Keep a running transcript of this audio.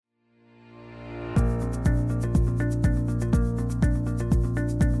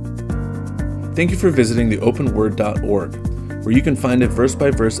Thank you for visiting theopenword.org, where you can find a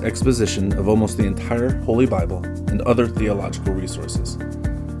verse-by-verse exposition of almost the entire Holy Bible and other theological resources.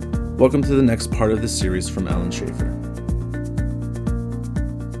 Welcome to the next part of this series from Alan Schaefer.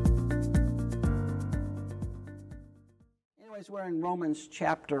 Anyways, we're in Romans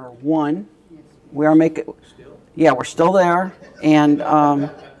chapter 1. We're still there. And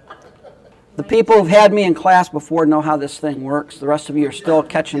the people who've had me in class before know how this thing works. The rest of you are still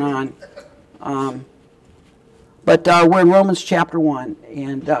catching on. But we're in Romans chapter 1,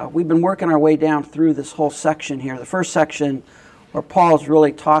 and we've been working our way down through this whole section here. The first section where Paul's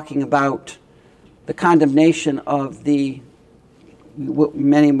really talking about the condemnation of what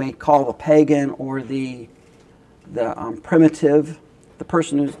many may call the pagan or the primitive, the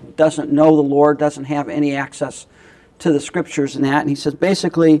person who doesn't know the Lord, doesn't have any access to the Scriptures and that. And he says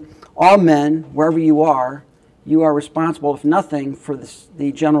basically all men, wherever you are responsible, if nothing, for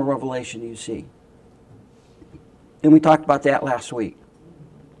the general revelation you see. And we talked about that last week.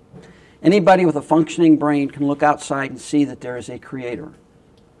 Anybody with a functioning brain can look outside and see that there is a creator.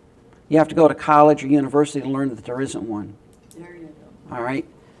 You have to go to college or university to learn that there isn't one. There you go. All right?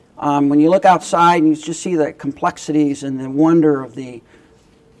 When you look outside and you just see the complexities and the wonder of the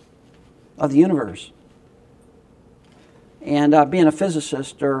universe. And being a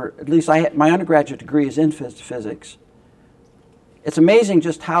physicist, or at least my undergraduate degree is in physics, it's amazing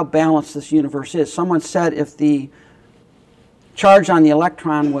just how balanced this universe is. Someone said if the charge on the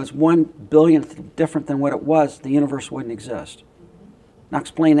electron was 1/billionth different than what it was, the universe wouldn't exist. Now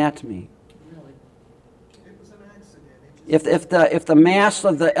explain that to me. Really? It was an accident. If the mass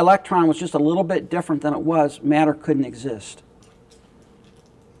of the electron was just a little bit different than it was, matter couldn't exist.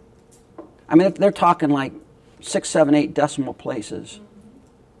 I mean, they're talking like 6, 7, 8 decimal places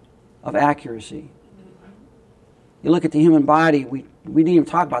of accuracy. You look at the human body, we didn't even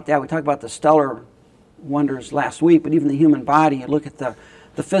talk about that. We talked about the stellar wonders last week, but even the human body, you look at the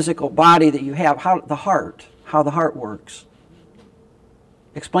physical body that you have, how the heart works.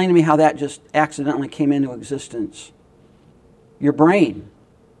 Explain to me how that just accidentally came into existence. Your brain.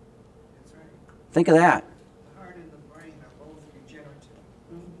 That's right. Think of that. The heart and the brain are both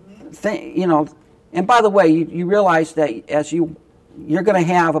regenerative. And by the way, you realize that as you're going to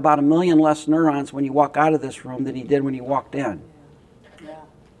have about 1 million less neurons when you walk out of this room than you did when you walked in. Yeah.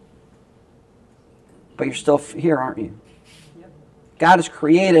 But you're still here, aren't you? Yep. God has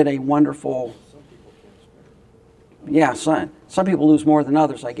created a wonderful... Yeah, some people lose more than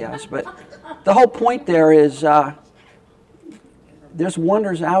others, I guess. But the whole point there is there's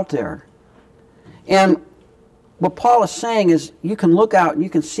wonders out there. And what Paul is saying is you can look out and you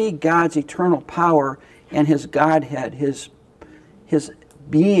can see God's eternal power and His Godhead, His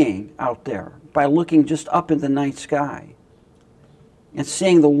being out there by looking just up in the night sky and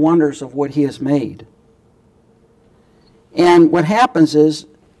seeing the wonders of what He has made. And what happens is,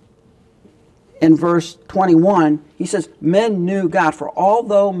 in verse 21, he says, men knew God. For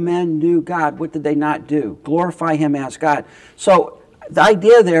although men knew God, what did they not do? Glorify Him as God. So the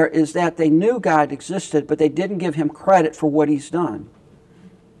idea there is that they knew God existed, but they didn't give Him credit for what He's done.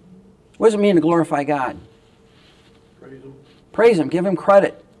 What does it mean to glorify God? Praise Him. Praise Him. Give Him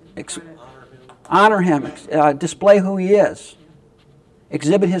credit. Honor Him. Display who He is.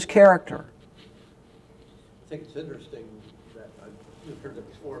 Exhibit His character. I think it's interesting that you've heard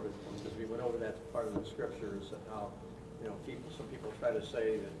it before, but as we went over that part of the scriptures, how some people try to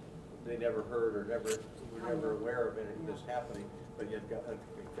say that they never heard or were never aware of anything that's happening, but yet God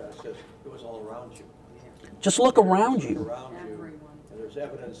says it was all around you. Just look around you. Around you, and there's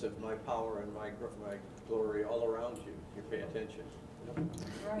evidence of my power and my glory all around you. You pay attention.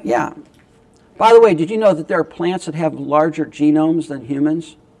 Right. Yeah. By the way, did you know that there are plants that have larger genomes than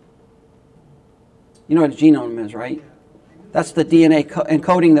humans? You know what a genome is, right? That's the DNA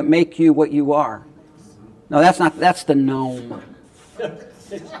encoding that make you what you are. No, that's not. That's the gnome.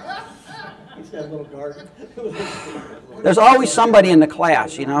 He's got a little garden. There's always somebody in the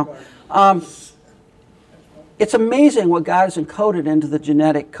class, It's amazing what God has encoded into the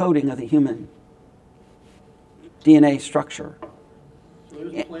genetic coding of the human DNA structure.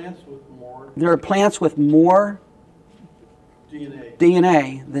 There are plants with more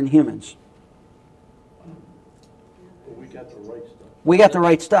DNA than humans. But we got the right stuff. We got the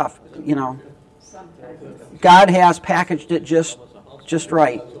right stuff, God has packaged it just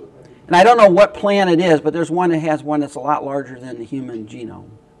right. And I don't know what plant it is, but there's one that has one that's a lot larger than the human genome.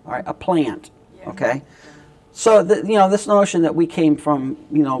 All right, a plant. Okay. So this notion that we came from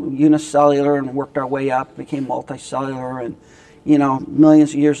unicellular and worked our way up, became multicellular, and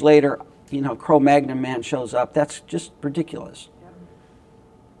millions of years later, Cro-Magnon man shows up. That's just ridiculous.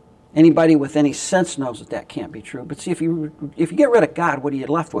 Anybody with any sense knows that that can't be true. But see, if you get rid of God, what are you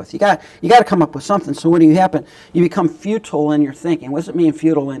left with? You got to come up with something. So what do you happen? You become futile in your thinking. What does it mean,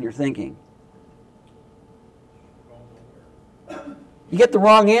 futile in your thinking? You get the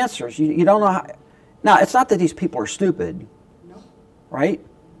wrong answers. You don't know how. Now, it's not that these people are stupid, right?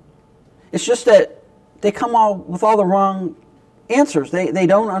 It's just that they come with all the wrong answers. They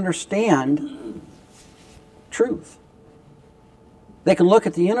don't understand truth. They can look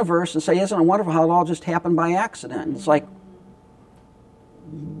at the universe and say, isn't it wonderful how it all just happened by accident? And it's like,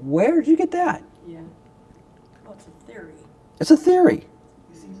 where did you get that? Yeah. Well, it's a theory. It's a theory.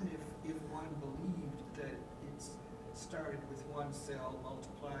 You see, if one believed that it started with one cell,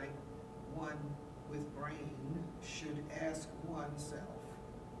 multiply, one with brain should ask oneself,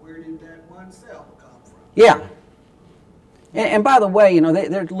 where did that one cell come from? Yeah. And by the way,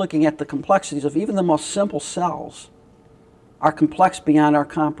 they're looking at the complexities of even the most simple cells are complex beyond our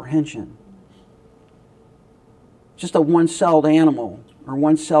comprehension. Just a one-celled animal or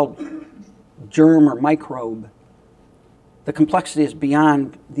one-celled germ or microbe, the complexity is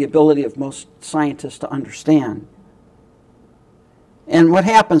beyond the ability of most scientists to understand. And what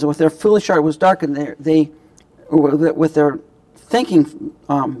happens with their foolish heart was darkened, with their thinking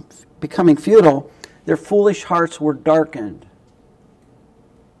becoming futile, their foolish hearts were darkened.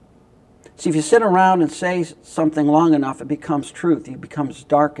 See, if you sit around and say something long enough, it becomes truth. It becomes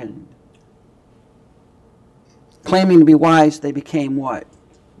darkened. Claiming to be wise, they became what?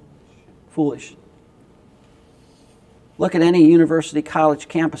 Foolish. Look at any university, college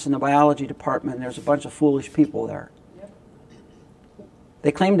campus in the biology department, and there's a bunch of foolish people there.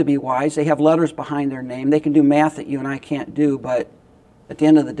 They claim to be wise. They have letters behind their name. They can do math that you and I can't do, but at the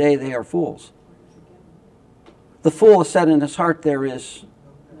end of the day, they are fools. The fool has said in his heart, there is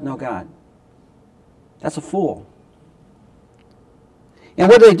no God. That's a fool. And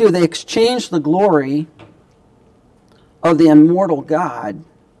what do? They exchange the glory of the immortal God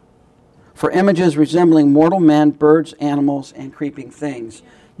for images resembling mortal men, birds, animals, and creeping things.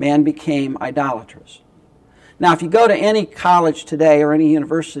 Man became idolatrous. Now, if you go to any college today or any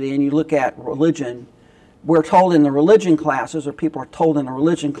university and you look at religion, we're told in the religion classes, or people are told in the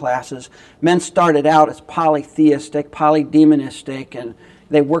religion classes, men started out as polytheistic, polydemonistic, and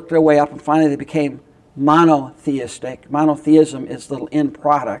they worked their way up and finally they became monotheistic. Monotheism is the end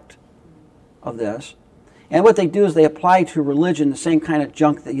product of this. And what they do is they apply to religion the same kind of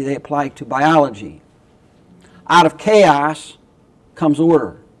junk that they apply to biology. Out of chaos comes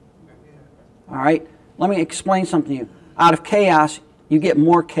order. All right? Let me explain something to you. Out of chaos, you get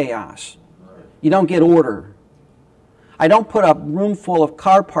more chaos. You don't get order. I don't put a room full of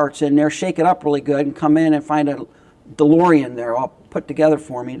car parts in there, shake it up really good, and come in and find a DeLorean there all put together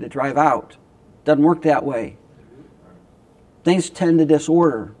for me to drive out. Doesn't work that way. Things tend to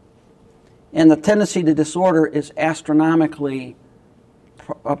disorder. And the tendency to disorder is astronomically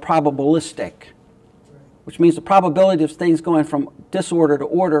probabilistic, which means the probability of things going from disorder to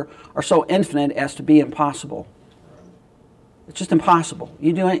order are so infinite as to be impossible. It's just impossible.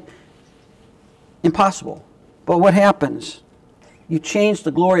 You do it, impossible. But what happens? You change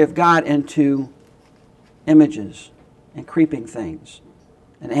the glory of God into images and creeping things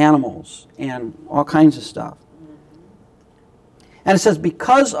and animals and all kinds of stuff. And it says,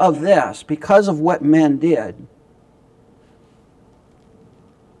 because of this, because of what men did,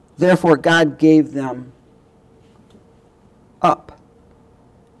 therefore God gave them up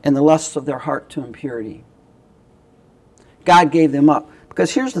in the lusts of their heart to impurity. God gave them up.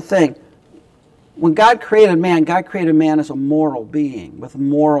 Because here's the thing. When God created man as a moral being with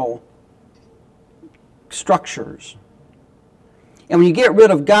moral structures. And when you get rid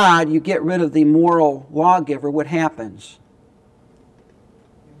of God, you get rid of the moral lawgiver, what happens?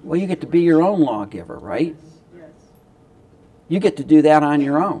 Well, you get to be your own lawgiver, right? Yes. You get to do that on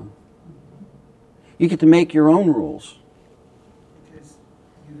your own. You get to make your own rules. Because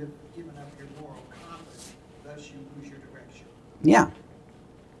you have given up your moral compass, thus you lose your direction. Yeah.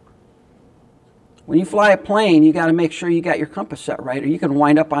 When you fly a plane, you got to make sure you got your compass set right, or you can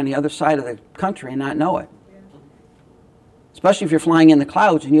wind up on the other side of the country and not know it. Especially if you're flying in the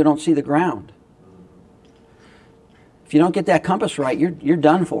clouds and you don't see the ground. If you don't get that compass right, you're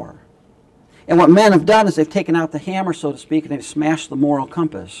done for. And what men have done is they've taken out the hammer, so to speak, and they've smashed the moral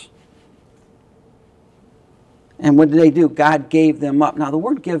compass. And what did they do? God gave them up. Now, the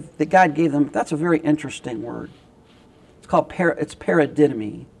word "give" that God gave them, that's a very interesting word. It's called it's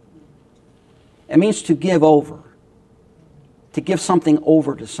paradidomi. It means to give over, to give something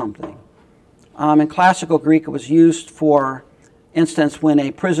over to something. In classical Greek, it was used for instance when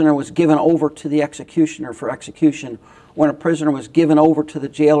a prisoner was given over to the executioner for execution, when a prisoner was given over to the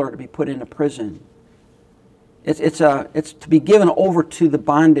jailer to be put into prison. It's to be given over to the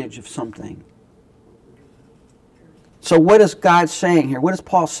bondage of something. So what is God saying here? What is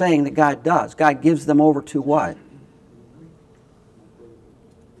Paul saying that God does? God gives them over to what?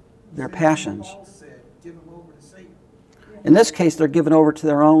 Their passions. Paul said, give them over to Satan. In this case, they're given over to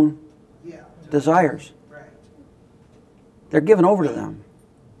their own Yeah. desires. Right. They're given over to them.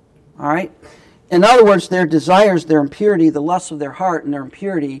 All right? In other words, their desires, their impurity, the lusts of their heart and their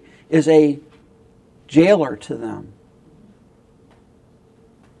impurity is a jailer to them.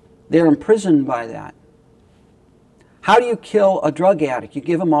 They're imprisoned by that. How do you kill a drug addict? You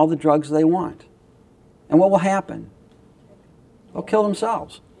give them all the drugs they want. And what will happen? They'll kill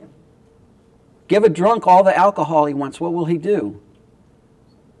themselves. Give a drunk all the alcohol he wants. What will he do?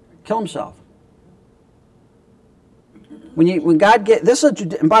 Kill himself. When God get this is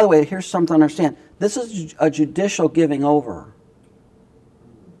and by the way, here's something to understand. This is a judicial giving over.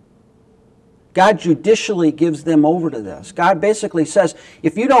 God judicially gives them over to this. God basically says,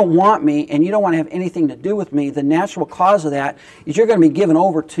 if you don't want me and you don't want to have anything to do with me, the natural cause of that is you're going to be given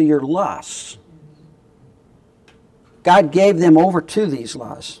over to your lusts. God gave them over to these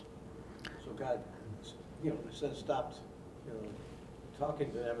lusts. So God, in a sense, stopped, talking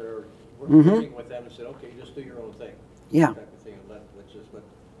to them or Mm-hmm. working with them and said, okay, just do your own thing. Yeah. Type of thing. And that's just what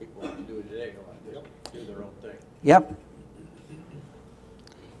people want to do today. They want to just do their own thing. Yep.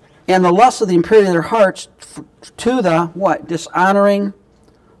 And the lust of the impurity of their hearts to the, what? Dishonoring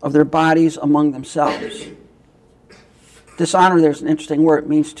of their bodies among themselves. Dishonor, there's an interesting word. It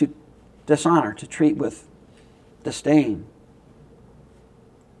means to dishonor, to treat with disdain.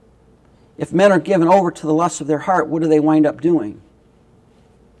 If men are given over to the lust of their heart, what do they wind up doing?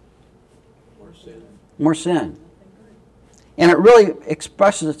 More sin. More sin. And it really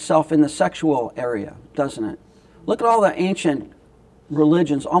expresses itself in the sexual area, doesn't it? Look at all the ancient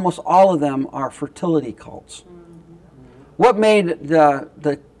religions. Almost all of them are fertility cults. What made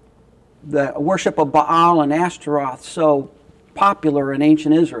the worship of Baal and Ashtaroth so popular in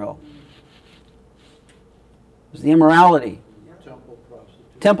ancient Israel? It was the immorality.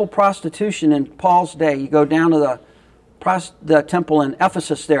 Temple prostitution in Paul's day. You go down to the temple in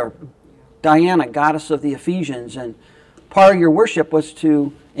Ephesus there, Diana, goddess of the Ephesians, and part of your worship was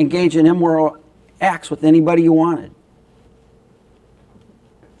to engage in immoral acts with anybody you wanted.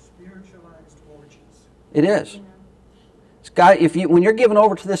 Spiritualized orgies. It is. It's God, when you're given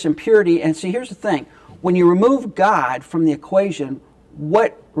over to this impurity, and see, here's the thing. When you remove God from the equation,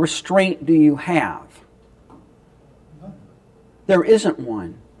 what restraint do you have? There isn't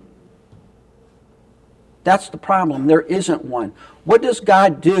one. That's the problem. There isn't one. What does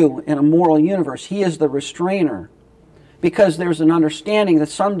God do in a moral universe? He is the restrainer. Because there's an understanding that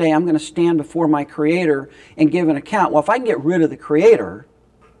someday I'm going to stand before my Creator and give an account. Well, if I can get rid of the Creator,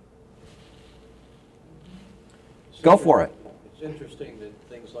 go for it. It's interesting that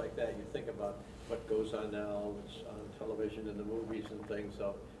things like that, you think about what goes on now, it's on television and the movies and things,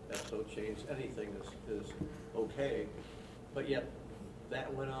 so that's so changed. Anything is okay. But yet,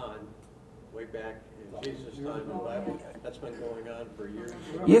 that went on way back in Jesus' time in the Bible. That's been going on for years.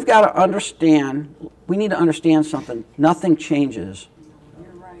 You've got to understand, we need to understand something. Nothing changes.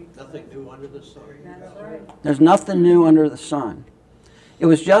 You're right. Nothing new under the sun. That's right. There's nothing new under the sun. It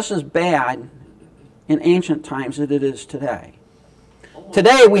was just as bad in ancient times as it is today.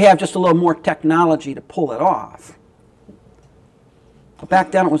 Today we have just a little more technology to pull it off. But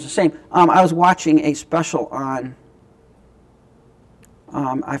back then it was the same. I was watching a special on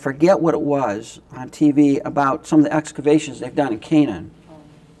I forget what it was on TV about some of the excavations they've done in Canaan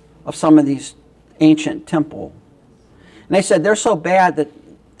of some of these ancient temple. And they said they're so bad that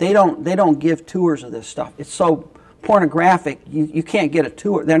they don't give tours of this stuff. It's so pornographic, you can't get a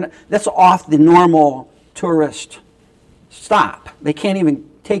tour. That's off the normal tourist stop. They can't even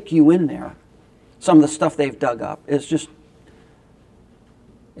take you in there. Some of the stuff they've dug up. It's just,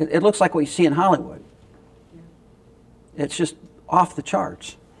 it looks like what you see in Hollywood. It's just off the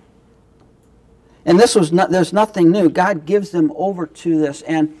charts. And there's nothing new. God gives them over to this.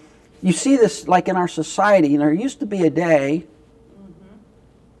 And you see this like in our society. There used to be a day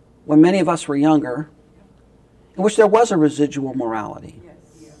when many of us were younger in which there was a residual morality.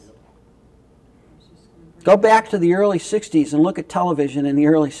 Yes. Go back to the early 60s and look at television in the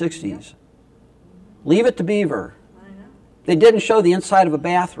early 60s. Leave It to Beaver. I know. They didn't show the inside of a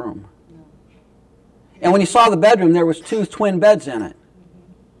bathroom. And when you saw the bedroom, there was 2 twin beds in it.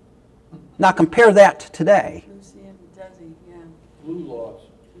 Now compare that to today. Lucy and Desi, yeah. Blue laws.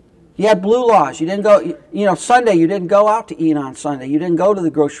 You had blue laws. You didn't go, Sunday, you didn't go out to eat on Sunday. You didn't go to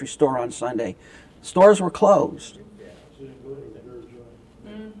the grocery store on Sunday. Stores were closed.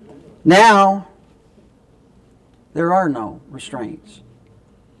 Now, there are no restraints.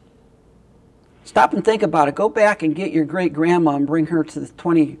 Stop and think about it. Go back and get your great-grandma and bring her to the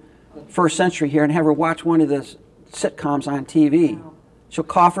 21st century here and have her watch one of the sitcoms on TV. She'll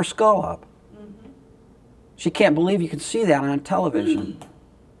cough her skull up. She can't believe you can see that on television.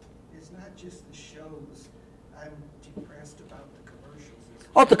 It's not just the shows. I'm depressed about the commercials.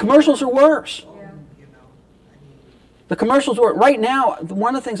 Oh, the commercials are worse. You know, I mean, The commercials were right now.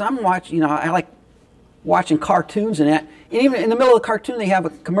 One of the things I'm watching, I like watching cartoons and that. And even in the middle of the cartoon, they have a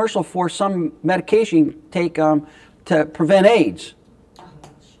commercial for some medication you take to prevent AIDS.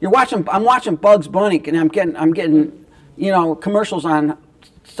 I'm watching Bugs Bunny, and I'm getting, commercials on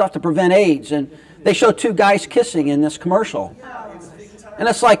stuff to prevent AIDS, and they show two guys kissing in this commercial, and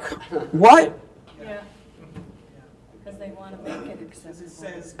it's like, what? Yeah. Because they want to make it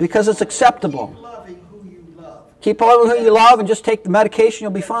acceptable. Because it's acceptable. keep loving who you love. Keep loving who you love and just take the medication,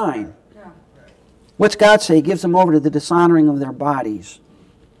 you'll be fine. Yeah. What's God say? He gives them over to the dishonoring of their bodies.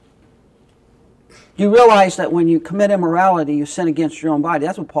 Do you realize that when you commit immorality, you sin against your own body?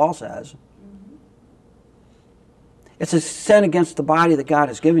 That's what Paul says. It's a sin against the body that God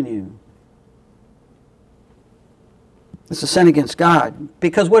has given you. It's a sin against God.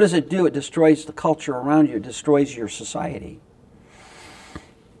 Because what does it do? It destroys the culture around you. It destroys your society.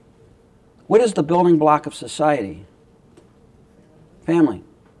 What is the building block of society? Family.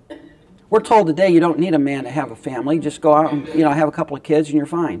 We're told today you don't need a man to have a family. Just go out and have a couple of kids and you're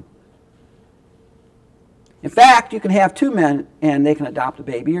fine. In fact, you can have two men and they can adopt a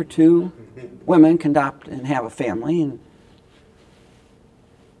baby, or two women can adopt and have a family, and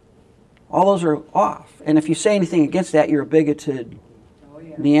all those are off. And if you say anything against that, you're a bigoted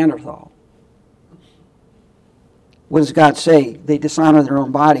Neanderthal. What does God say? They dishonor their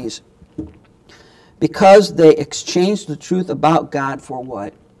own bodies because they exchanged the truth about God for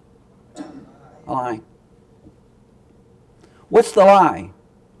what? A lie. What's the lie?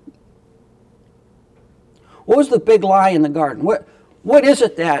 What was the big lie in the garden? What is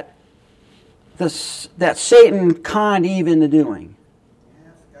it that Satan conned Eve into doing?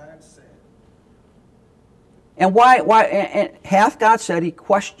 Hath God said. And why? And hath God said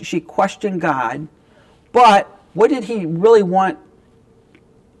she questioned God, but what did he really want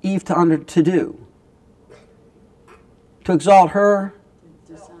Eve to do? To exalt her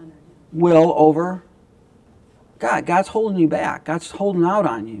will over God. God's holding you back. God's holding out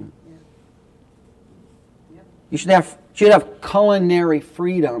on you. You should have culinary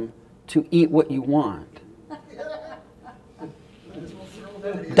freedom to eat what you want.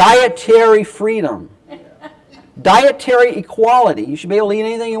 Dietary freedom. Dietary equality. You should be able to eat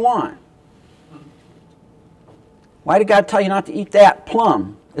anything you want. Why did God tell you not to eat that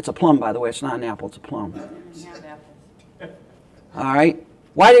plum? It's a plum, by the way. It's not an apple. It's a plum. All right.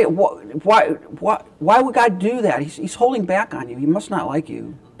 Why would God do that? He's holding back on you. He must not like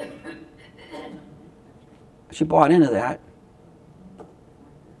you. She bought into that. And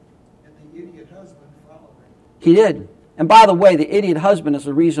the idiot husband followed her. He did. And by the way, the idiot husband is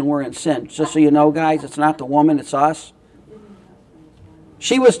the reason we're in sin. Just so you know, guys, it's not the woman, it's us.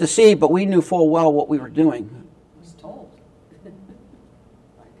 She was deceived, but we knew full well what we were doing. Was told.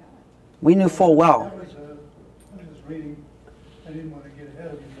 We knew full well. I was reading, I didn't want to get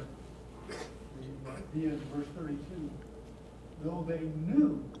ahead of you, but the end of verse 32. Though they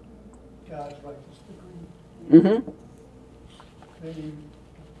knew God's righteous decree, they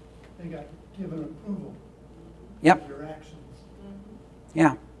got given approval Yep. of their actions,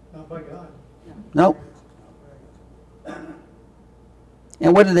 Yeah. not by God. Nope.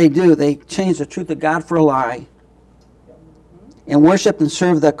 And what do? They changed the truth of God for a lie and worshiped and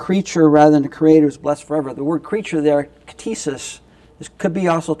served the creature rather than the Creator who's blessed forever. The word creature there, ktesis, could be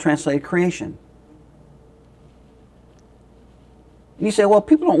also translated creation. And you say, well,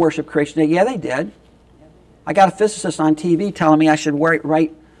 people don't worship creation. Yeah, they did. I got a physicist on TV telling me I should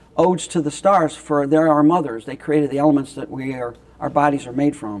write odes to the stars, for they're our mothers. They created the elements that our bodies are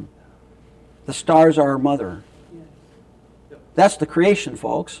made from. The stars are our mother. That's the creation,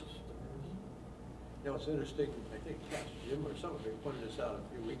 folks. You know, it's interesting, I think Pastor Jim or somebody pointed this out a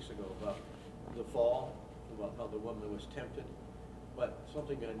few weeks ago about the fall, about how the woman was tempted, but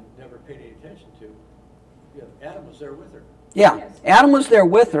something I never paid any attention to, Adam was there with her. Yeah, Adam was there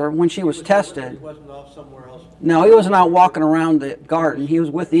with her when she was tested. He wasn't off somewhere else. No, he wasn't out walking around the garden. He was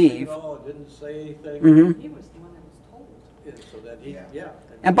with Eve. No, didn't say anything. Mm-hmm. He was the one that was told. Yeah, so that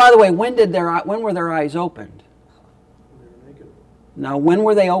And by the way, when were their eyes opened? No, when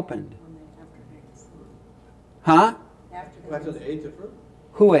were they opened? Huh? After they ate the fruit?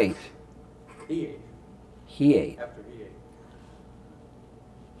 Who ate? He ate. He ate. After he ate.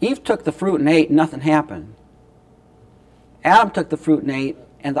 Eve took the fruit and ate, and nothing happened. Adam took the fruit and ate,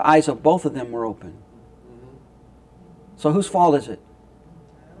 and the eyes of both of them were open. So whose fault is it?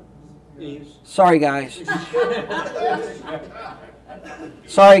 Eve's. Sorry, guys.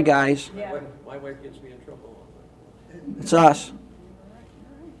 Sorry, guys. My wife gets me in trouble. It's us.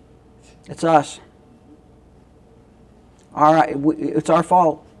 It's us. All right, it's our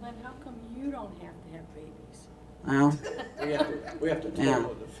fault. Then how come you don't have to have babies? Well, We have to Yeah.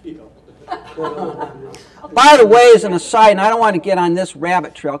 toil in the field. by the way, as an aside, and I don't want to get on this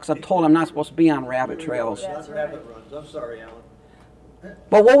rabbit trail because I'm told I'm not supposed to be on rabbit trails. Not rabbit runs. I'm sorry, Alan.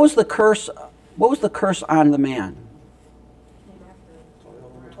 But what was the curse? What was the curse on the man?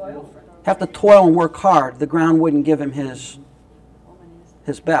 Toil for Have to toil and work hard. The ground wouldn't give him his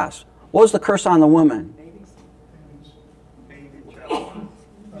best. What was the curse on the woman? Pain, child,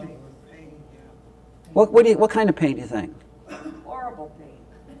 pain, yeah. What kind of pain do you think? horrible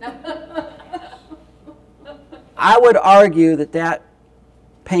pain. I would argue that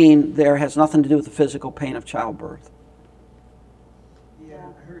pain there has nothing to do with the physical pain of childbirth. Yeah,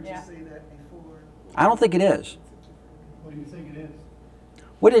 I heard you Yeah. say that before. I don't think it is. What do you think it is?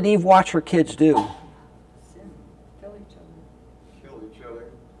 What did Eve watch her kids do? Sin. Kill each other. Kill each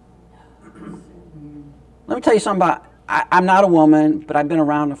other. Let me tell you something about, I'm not a woman, but I've been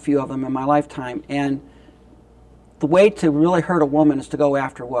around a few of them in my lifetime, and the way to really hurt a woman is to go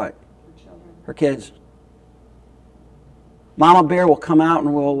after what? For children. Her kids. Mama Bear will come out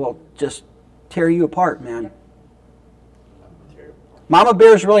and will just tear you apart, man. Mama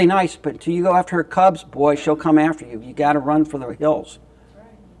Bear's really nice, but until you go after her cubs, boy, she'll come after you. You got to run for the hills. Right.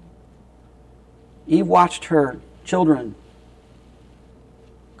 Eve watched her children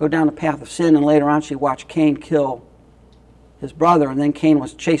go down the path of sin, and later on she watched Cain kill his brother, and then Cain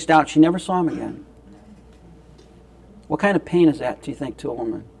was chased out. She never saw him again. What kind of pain is that, do you think, to a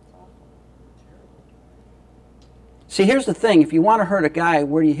woman? See, here's the thing. If you want to hurt a guy,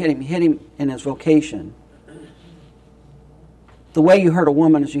 where do you hit him? You hit him in his vocation. The way you hurt a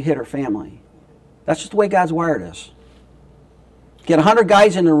woman is you hit her family. That's just the way God's wired us. Get 100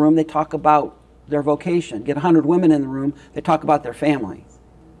 guys in the room, they talk about their vocation. Get 100 women in the room, they talk about their family.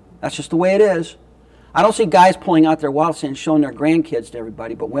 That's just the way it is. I don't see guys pulling out their wallets and showing their grandkids to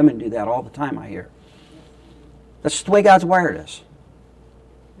everybody, but women do that all the time, I hear. That's just the way God's wired us.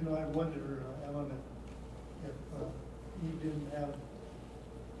 You know, I wonder, Ellen, if Eve didn't have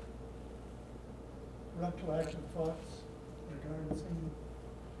retroactive thoughts regarding sin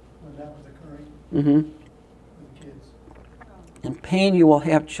when that was occurring Mm-hmm. with the kids. In pain you will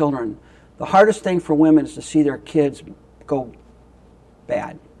have children. The hardest thing for women is to see their kids go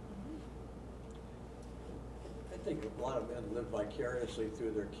bad. I think a lot of men live vicariously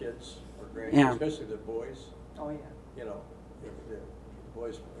through their kids or grandkids, Yeah. especially their boys. Oh, yeah. You know, if the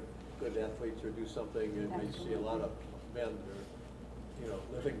boys are good athletes or do something, and we see a lot of men that are, you know,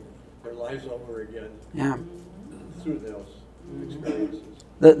 living their lives over again Yeah. through those experiences.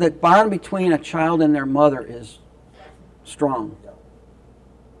 The bond between a child and their mother is strong. Yeah.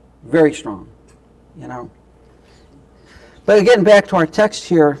 Very strong, you know. But getting back to our text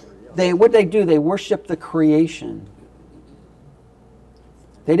here, what they do, they worship the creation.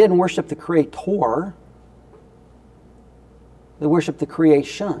 They didn't worship the creator. They worship the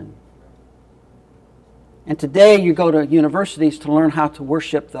creation. And today you go to universities to learn how to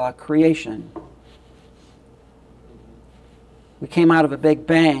worship the creation. We came out of a big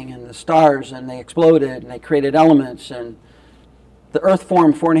bang and the stars and they exploded and they created elements and the earth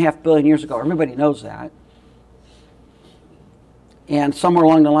formed 4.5 billion years ago. Everybody knows that. And somewhere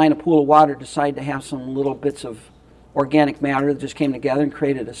along the line a pool of water decided to have some little bits of organic matter that just came together and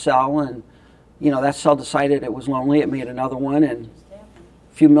created a cell, and that cell decided it was lonely, it made another one, and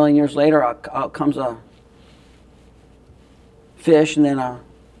a few million years later out comes a fish and then a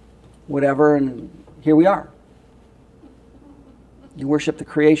whatever, and here we are. You worship the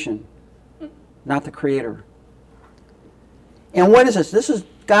creation, not the creator. And what is this? This is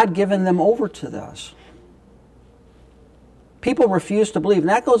God giving them over to this. People refuse to believe, and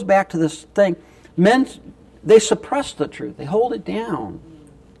that goes back to this thing. Men, they suppress the truth. They hold it down.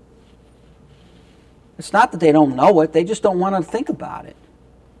 It's not that they don't know it, they just don't want to think about it.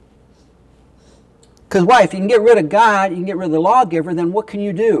 Because why? If you can get rid of God, you can get rid of the lawgiver, then what can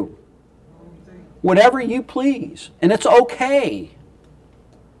you do? Whatever you please. And it's okay.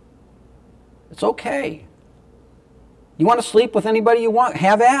 It's okay. You want to sleep with anybody you want?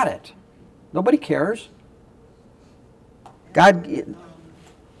 Have at it. Nobody cares. God,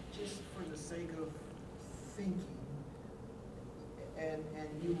 Just for the sake of thinking, and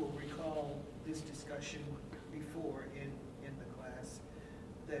you will recall this discussion before in the class,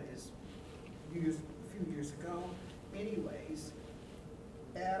 that is a few years ago. Anyways,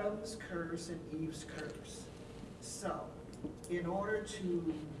 Adam's curse and Eve's curse. So, in order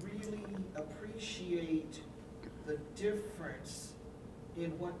to really appreciate the difference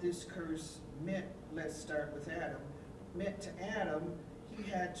in what this curse meant, let's start with Adam, meant to Adam, he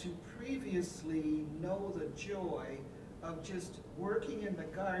had to previously know the joy of just working in the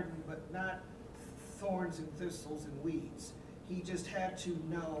garden, but not thorns and thistles and weeds. He just had to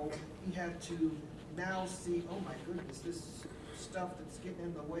know, he had to now see, oh my goodness, this stuff that's getting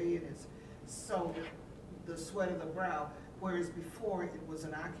in the way, and it's so the sweat of the brow. Whereas before it was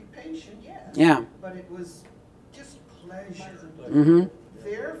an occupation, yes. Yeah. But it was just pleasure. mm-hmm.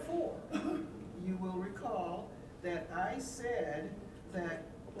 Therefore, you will recall that I said that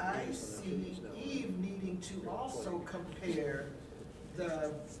I see Eve needing to also compare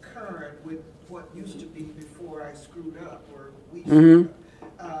the current with what used to be before I screwed up, or we screwed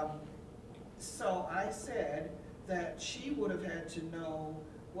up. So I said that she would have had to know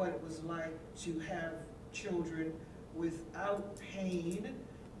what it was like to have children without pain,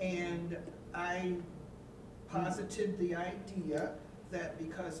 and I posited the idea that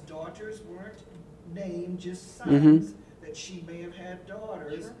because daughters weren't named, just sons, that she may have had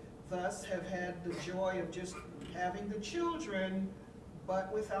daughters, thus have had the joy of just having the children,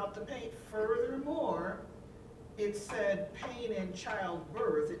 but without the pain. Furthermore, it said pain in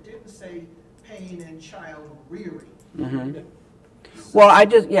childbirth. It didn't say pain in child rearing. Well, I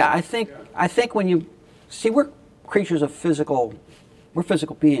think when you see, we're creatures of we're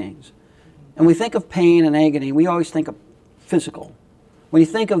physical beings. And we think of pain and agony, we always think of physical. When you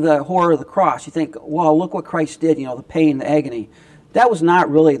think of the horror of the cross, you think, well, look what Christ did, the pain, the agony. That was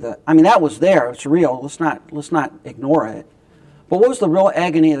not really that was there, it's real, let's not ignore it. But what was the real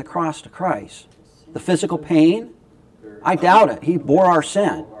agony of the cross to Christ? The physical pain? I doubt it. He bore our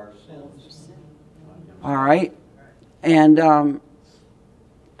sin. All right? And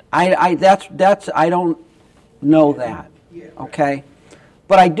I don't know that. Okay?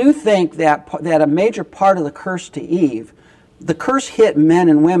 But I do think that a major part of the curse to Eve, the curse hit men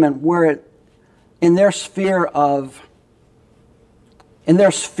and women where in their sphere of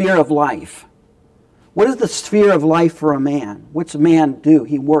life. What is the sphere of life for a man? What's a man do?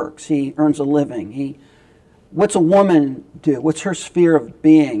 He works. He earns a living. What's a woman do? What's her sphere of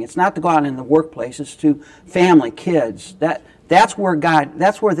being? It's not to go out in the workplace. It's to family, kids. That's where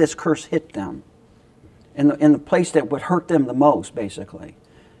this curse hit them. In the place that would hurt them the most, basically.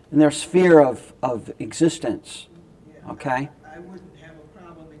 In their sphere of existence. Okay? I wouldn't have a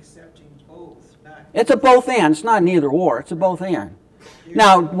problem accepting both. It's a both and. It's not an either or. It's a both and.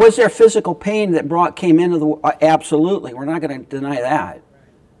 Now, was there physical pain that came into the absolutely. We're not going to deny that.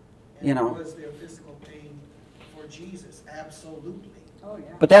 Right. And was there physical pain for Jesus? Absolutely. Oh,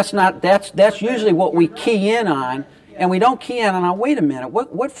 yeah. But that's usually what we key in on, and we don't key in on, wait a minute,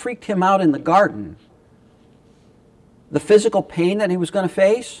 what freaked him out in the garden? The physical pain that he was going to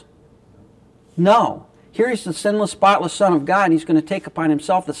face? No. Here he's the sinless, spotless Son of God, and he's going to take upon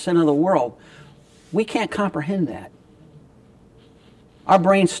himself the sin of the world. We can't comprehend that. Our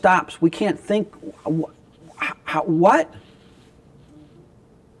brain stops. We can't think, what?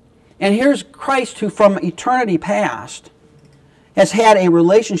 And here's Christ, who from eternity past has had a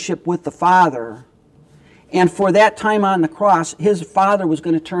relationship with the Father, and for that time on the cross, his Father was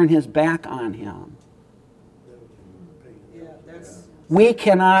going to turn his back on him. We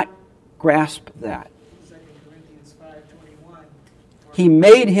cannot grasp that. 2 Corinthians 5:21. He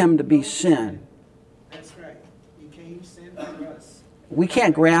made him to be sin. That's right. He became sin for us. We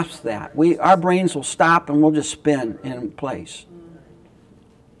can't grasp that. Our brains will stop and we'll just spin in place.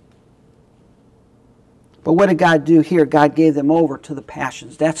 But what did God do here? God gave them over to the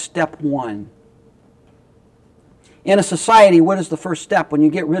passions. That's step one. In a society, what is the first step? When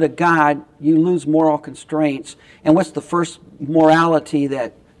you get rid of God, you lose moral constraints. And what's the first morality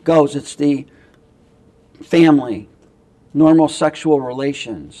that goes? It's the family. Normal sexual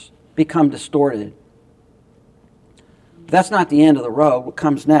relations become distorted. But that's not the end of the road. What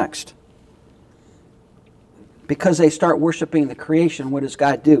comes next? Because they start worshiping the creation, what does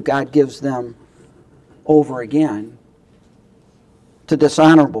God do? God gives them over again to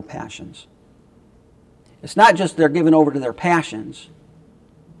dishonorable passions. It's not just they're given over to their passions.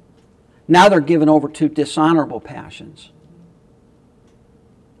 Now they're given over to dishonorable passions.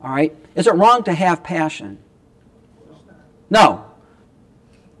 All right? Is it wrong to have passion? No.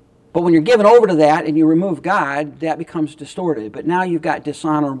 But when you're given over to that and you remove God, that becomes distorted. But now you've got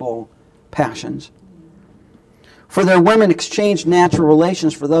dishonorable passions. For their women exchange natural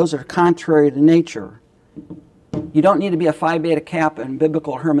relations for those that are contrary to nature. You don't need to be a Phi Beta Kappa in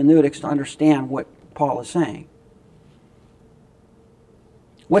biblical hermeneutics to understand what Paul is saying.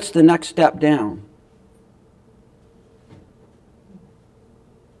 What's the next step down?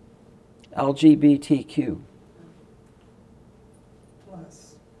 LGBTQ.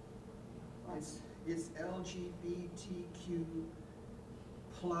 Plus. It's LGBTQ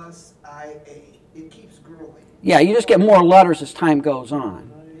plus IA. It keeps growing. Yeah, you just get more letters as time goes on.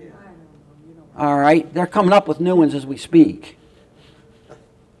 All right? They're coming up with new ones as we speak.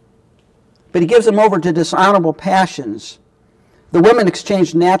 But he gives them over to dishonorable passions. The women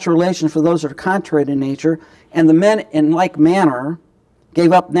exchange natural relations for those that are contrary to nature, and the men, in like manner,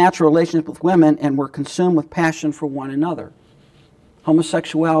 gave up natural relations with women and were consumed with passion for one another.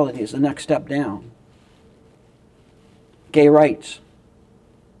 Homosexuality is the next step down. Gay rights.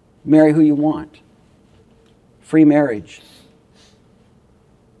 Marry who you want. Free marriage.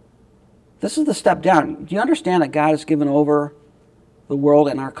 This is the step down. Do you understand that God has given over the world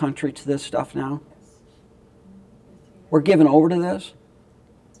and our country to this stuff now? We're given over to this.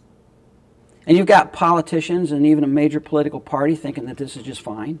 And you've got politicians and even a major political party thinking that this is just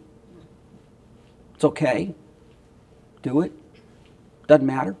fine. It's okay. Do it. Doesn't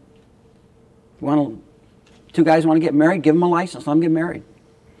matter. Two guys want to get married, give them a license, let them get married.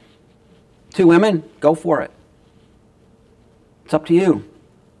 Two women, go for it. It's up to you.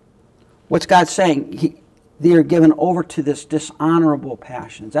 What's God saying? They are given over to this dishonorable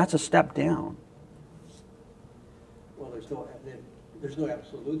passions. That's a step down. Well, there's no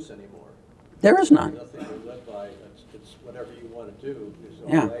absolutes anymore. There is none. There's nothing to live by. It's whatever you want to do is all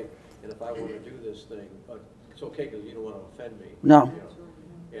Yeah. right. And if I want to do this thing, but it's okay because you don't want to offend me. No. You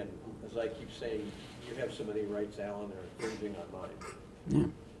know? And as I keep saying, you have so many rights, Alan, they're infringing on mine. Yeah.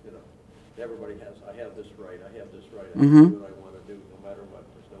 You know, everybody has. I have this right. I have this right. I Mhm. can do what I want to do, no matter what.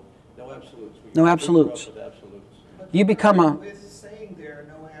 There's no absolutes. No absolutes. With absolutes. But You become a- with saying there are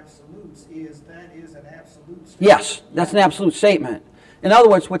no absolutes is an absolute statement. Yes, that's an absolute statement. In other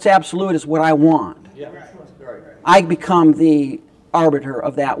words, what's absolute is what I want. Yeah, Right. right. I become the arbiter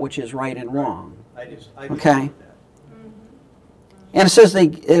of that which is right and wrong. I just Okay. that. And it says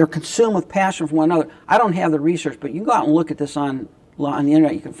they're consumed with passion for one another. I don't have the research, but you can go out and look at this on the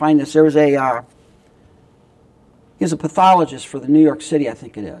internet. You can find this. There was he's a pathologist for the New York City, I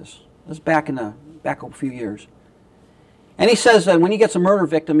think it is. It was back a few years. And he says that when he gets a murder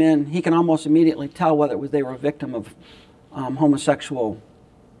victim in, he can almost immediately tell whether they were a victim of homosexual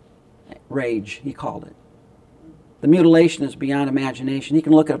rage, he called it. The mutilation is beyond imagination. He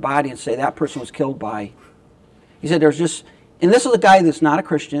can look at a body and say that person was killed by. He said there's just, and this is a guy that's not a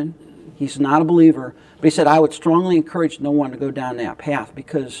Christian, he's not a believer, but he said I would strongly encourage no one to go down that path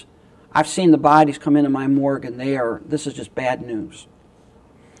because I've seen the bodies come into my morgue and this is just bad news.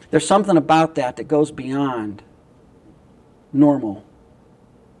 There's something about that goes beyond normal.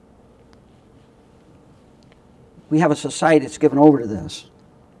 We have a society that's given over to this.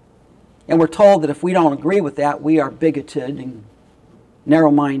 And we're told that if we don't agree with that, we are bigoted and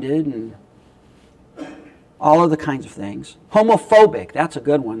narrow-minded and all other kinds of things. Homophobic, that's a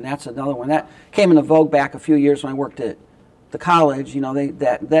good one. That's another one. That came into vogue back a few years when I worked at the college. You know,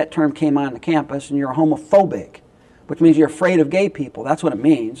 that term came on the campus, and you're homophobic, which means you're afraid of gay people. That's what it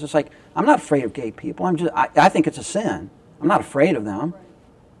means. It's like, I'm not afraid of gay people. I think it's a sin. I'm not afraid of them.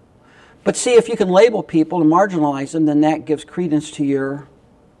 But see, if you can label people and marginalize them, then that gives credence to your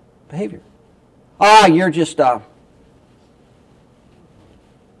behavior. You're just a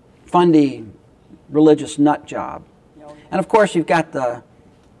fundy religious nut job. And of course, you've got the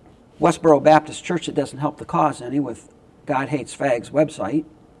Westboro Baptist Church that doesn't help the cause any with God Hates Fags website.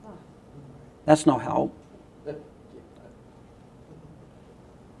 That's no help. The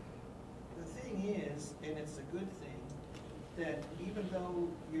thing is, and it's a good thing, that even though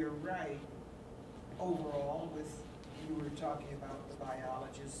you're right overall you were talking about the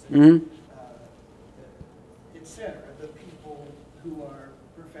biologists and et cetera, the people who are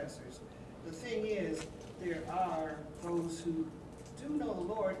professors. The thing is, there are those who do know the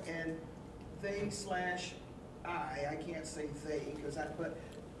Lord, and I can't say they, but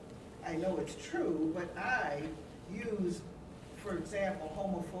I know it's true, but I use, for example,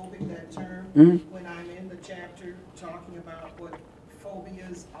 homophobic, that term, when I'm in the chapter talking about what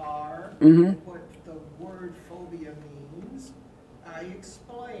phobias are, and what the word phobia means. I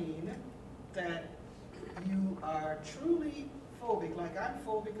explain that you are truly phobic, like I'm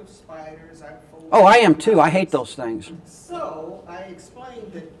phobic of spiders, I'm phobic Oh, I am too. I hate those things. So I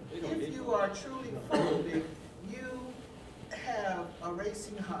explained that if you are truly phobic, you have a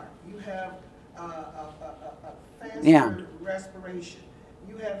racing heart. You have a faster respiration.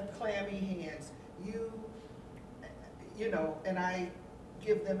 You have clammy hands. You know, and I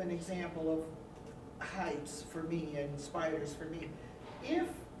give them an example of heights for me and spiders for me. If,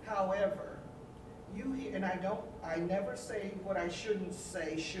 however, you hear, and I never say what I shouldn't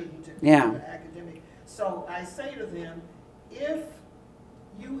say, shouldn't, in academic. So I say to them, if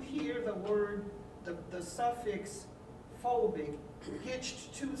you hear the word, the suffix phobic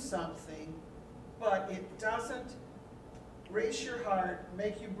hitched to something, but it doesn't race your heart,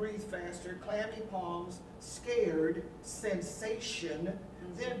 make you breathe faster, clammy palms, scared, sensation,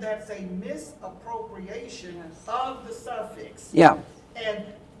 then that's a misappropriation of the suffix. Yeah. And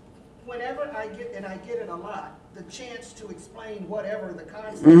whenever I get it a lot, the chance to explain whatever the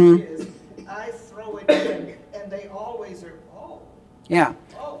concept is, I throw it in, and they always are, yeah.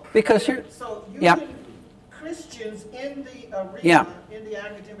 Because here, so you can, Christians in the arena, in the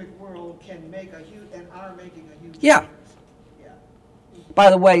academic world, can make a huge, and are making a huge difference. By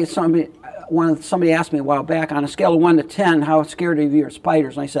the way, somebody asked me a while back, on a scale of 1 to 10, how scared are you of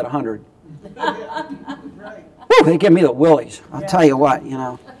spiders? And I said 100. Right. Whew, they give me the willies. I'll tell you what, you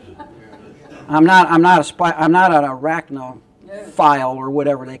know. I'm not an arachnophile or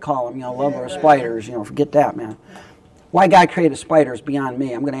whatever they call them, you know, lover of spiders. You know, forget that, man. Why God created spiders beyond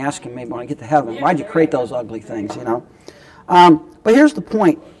me? I'm going to ask him maybe when I get to heaven. Why'd you create those ugly things, you know? But here's the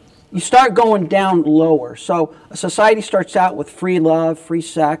point. You start going down lower. So a society starts out with free love, free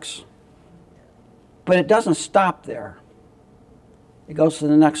sex, but it doesn't stop there. It goes to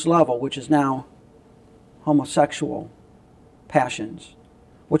the next level, which is now homosexual passions,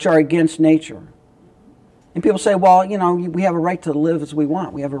 which are against nature. And people say, well, you know, we have a right to live as we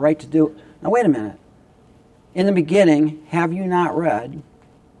want. We have a right to do it. Now, wait a minute. In the beginning, have you not read,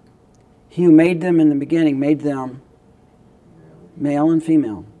 he who made them in the beginning made them male and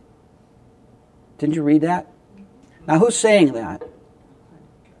female. Didn't you read that? Now, who's saying that?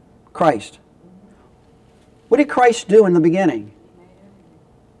 Christ. What did Christ do in the beginning?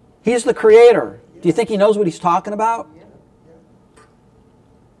 He's the creator. Do you think he knows what he's talking about?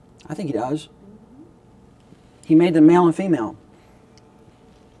 I think he does. He made them male and female.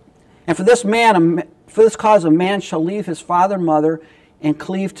 And for this cause a man shall leave his father and mother and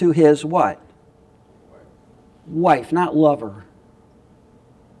cleave to his what? Wife, not lover.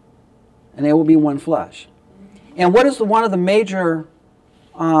 And they will be one flesh. And what is one of the major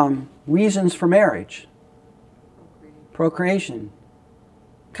reasons for marriage? Procreation.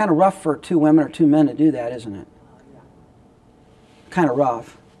 Kind of rough for 2 women or 2 men to do that, isn't it? Kind of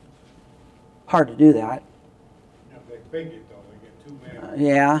rough. Hard to do that. If they fake it, though, they get 2 men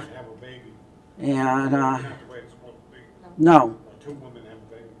yeah. and have a baby. And Not the way it's supposed to be. no. Or 2 women have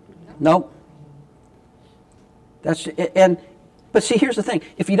a baby. Nope. That's but see, here's the thing.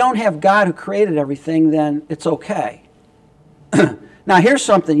 If you don't have God who created everything, then it's okay. Now, here's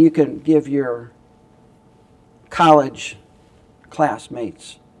something you can give your college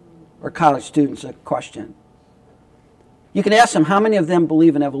classmates or college students a question. You can ask them, how many of them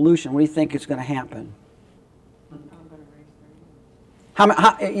believe in evolution? What do you think is going to happen?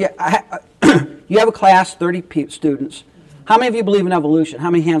 You have a class, 30 students. How many of you believe in evolution? How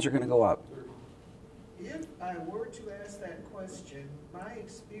many hands are going to go up? If I were to ask that question, my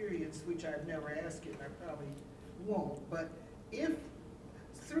experience, which I've never asked it and I probably won't, but if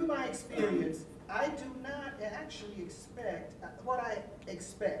through my experience, I do not actually expect, what I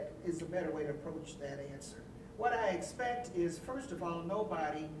expect is a better way to approach that answer. What I expect is, first of all,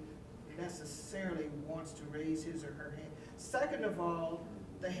 nobody necessarily wants to raise his or her hand. Second of all,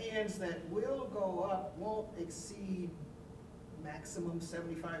 the hands that will go up won't exceed maximum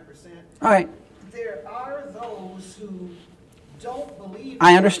 75%. All right. There are those who don't believe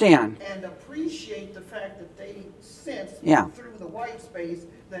I understand. and appreciate the fact that they sense through the white space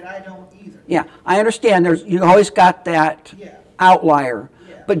that I don't either. Yeah, I understand. You always got that outlier.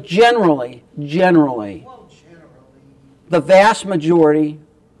 Yeah. But generally, the vast majority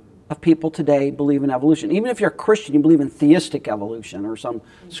of people today believe in evolution. Even if you're a Christian, you believe in theistic evolution or some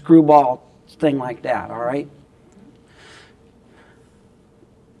screwball thing like that, all right?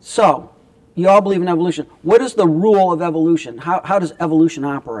 So, you all believe in evolution. What is the rule of evolution? How does evolution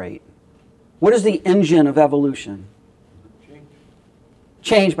operate? What is the engine of evolution?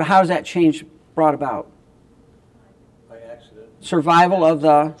 Change, but how is that change brought about? By accident. Survival of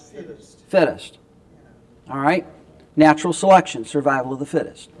the fittest. All right? Natural selection, survival of the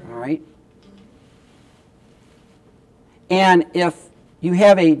fittest. All right? And if you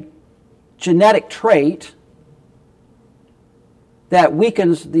have a genetic trait that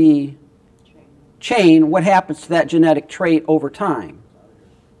weakens the chain, what happens to that genetic trait over time?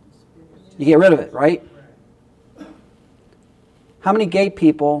 You get rid of it, right? How many gay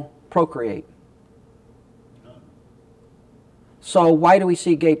people procreate? So why do we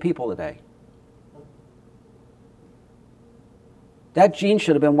see gay people today? That gene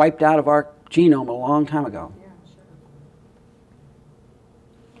should have been wiped out of our genome a long time ago.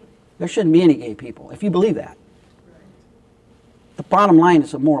 There shouldn't be any gay people, if you believe that. The bottom line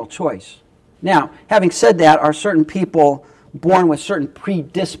is a moral choice. Now, having said that, are certain people born with certain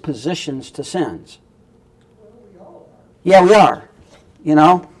predispositions to sins? Yeah, we are. You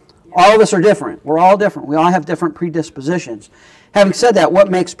know, all of us are different. We're all different. We all have different predispositions. Having said that, what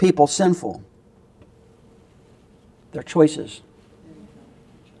makes people sinful? Their choices.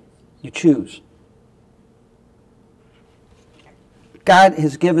 You choose. God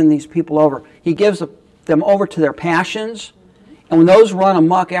has given these people over. He gives them over to their passions. And when those run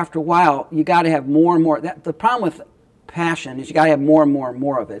amok after a while, you got to have more and more. The problem with passion is you got to have more and more and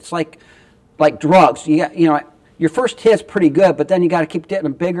more of it. It's like drugs. Your first hit's pretty good, but then you got to keep getting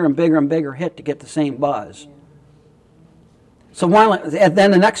a bigger and bigger and bigger hit to get the same buzz. So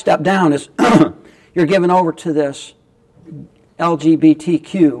then the next step down is you're given over to this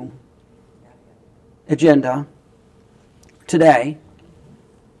LGBTQ agenda today.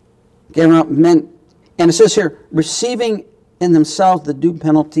 Giving up men, and it says here, receiving in themselves the due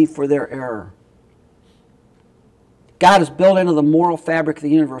penalty for their error. God has built into the moral fabric of the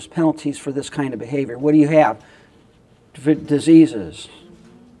universe penalties for this kind of behavior. What do you have? Diseases.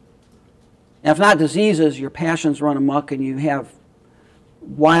 And if not diseases, your passions run amok and you have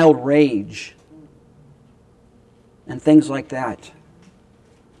wild rage and things like that.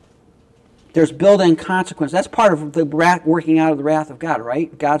 There's built-in consequence. That's part of the working out of the wrath of God,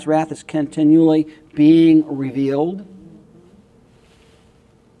 right? God's wrath is continually being revealed.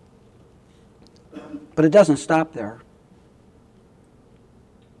 But it doesn't stop there.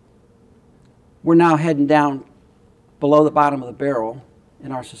 We're now heading down below the bottom of the barrel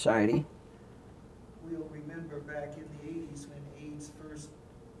in our society. We'll remember back in the 80s when AIDS first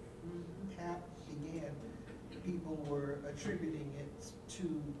began, people were attributing it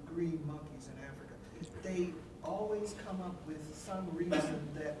to green monkeys in Africa. They always come up with some reason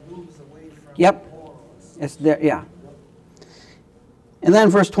that moves away from morals. It's there, yeah. And then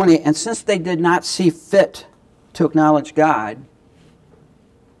verse 28, and since they did not see fit to acknowledge God,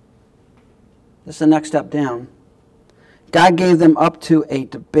 this is the next step down, God gave them up to a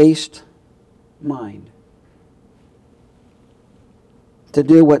debased mind to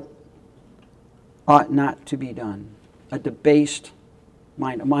do what ought not to be done. A debased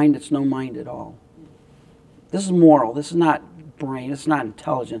mind, a mind that's no mind at all. This is moral. This is not brain. It's not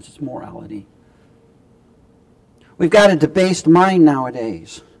intelligence. It's morality. We've got a debased mind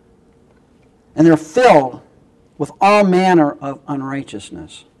nowadays. And they're filled with all manner of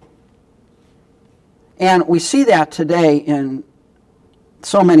unrighteousness. And we see that today in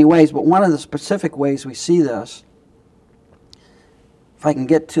so many ways, but one of the specific ways we see this, if I can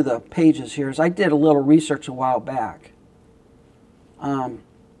get to the pages here, is I did a little research a while back. And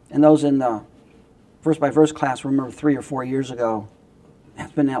those in the verse-by-verse class remember 3 or 4 years ago.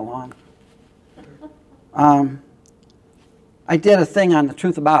 It's been that long. I did a thing on the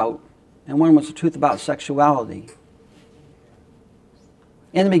truth about, and one was the truth about sexuality.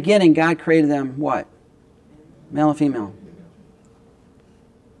 In the beginning, God created them what? Male and female.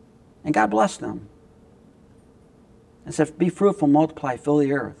 And God blessed them. And said, be fruitful, multiply, fill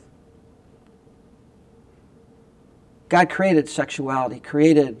the earth. God created sexuality,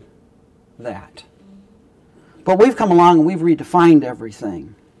 created that. But we've come along and we've redefined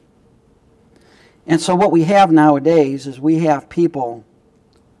everything. And so what we have nowadays is we have people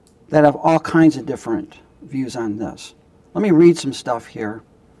that have all kinds of different views on this. Let me read some stuff here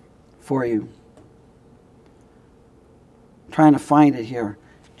for you. I'm trying to find it here.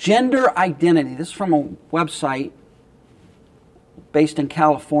 Gender identity. This is from a website based in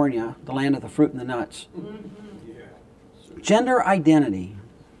California, the land of the fruit and the nuts. Gender identity.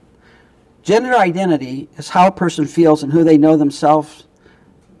 Gender identity is how a person feels and who they know themselves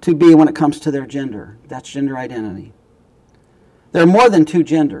to be when it comes to their gender. That's gender identity. There are more than 2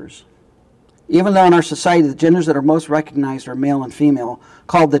 genders. Even though in our society the genders that are most recognized are male and female,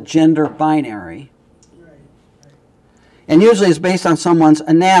 called the gender binary. And usually it's based on someone's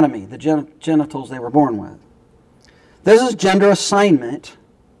anatomy, the genitals they were born with. This is gender assignment,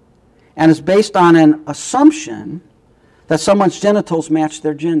 and is based on an assumption that someone's genitals match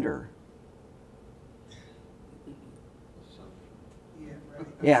their gender.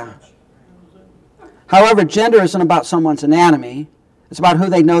 Yeah. However, gender isn't about someone's anatomy. It's about who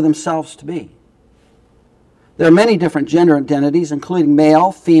they know themselves to be. There are many different gender identities, including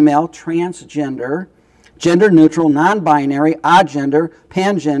male, female, transgender, gender neutral, non-binary, odd gender,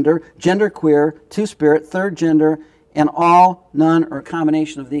 pangender, genderqueer, two-spirit, third gender, and all, none, or a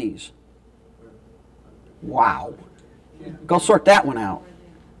combination of these. Wow. Go sort that one out.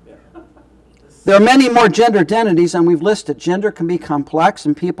 There are many more gender identities than we've listed. Gender can be complex,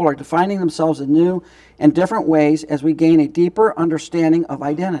 and people are defining themselves in new and different ways as we gain a deeper understanding of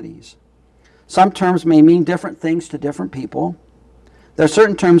identities. Some terms may mean different things to different people. There are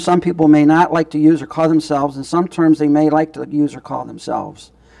certain terms some people may not like to use or call themselves, and some terms they may like to use or call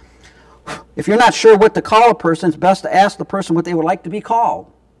themselves. If you're not sure what to call a person, it's best to ask the person what they would like to be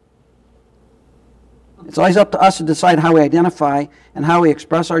called. It's always up to us to decide how we identify and how we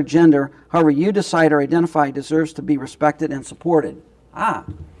express our gender. However you decide or identify deserves to be respected and supported.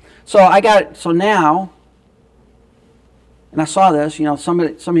 So now, and I saw this, some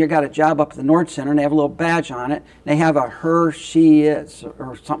of you got a job up at the Nord Center, and they have a little badge on it. They have a her, she, is,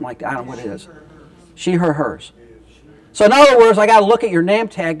 or something like that. I don't know what it is. She, her, hers. So in other words, I got to look at your name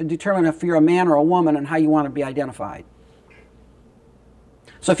tag to determine if you're a man or a woman and how you want to be identified.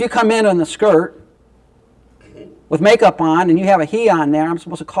 So if you come in the skirt with makeup on and you have a he on there, I'm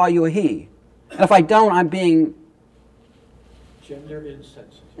supposed to call you a he. And if I don't, I'm being Gender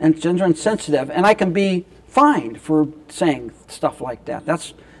insensitive. And gender insensitive, and I can be fined for saying stuff like that.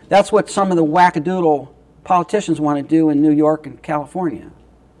 That's what some of the wackadoodle politicians want to do in New York and California.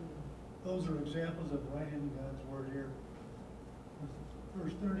 Those are examples of land God's word here.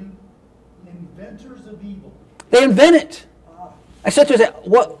 Verse 30, inventors of evil. They invent it. I said to them,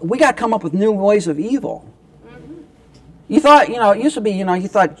 we got to come up with new ways of evil. You thought, it used to be, you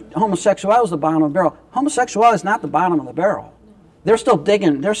thought homosexuality was the bottom of the barrel. Homosexuality is not the bottom of the barrel. They're still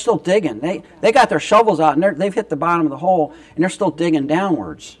digging. They got their shovels out, and they've hit the bottom of the hole, and they're still digging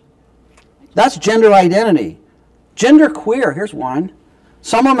downwards. That's gender identity. Gender queer, here's one.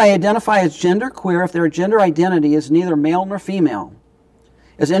 Someone may identify as gender queer if their gender identity is neither male nor female,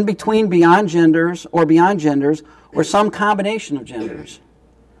 is in between beyond genders, or some combination of genders.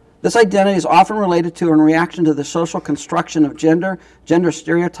 This identity is often related to and in reaction to the social construction of gender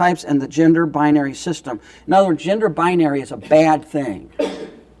stereotypes, and the gender binary system. In other words, gender binary is a bad thing.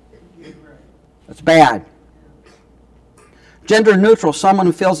 It's bad. Gender neutral, someone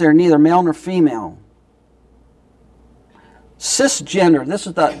who feels they're neither male nor female. Cisgender,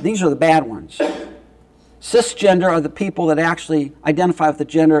 these are the bad ones. Cisgender are the people that actually identify with the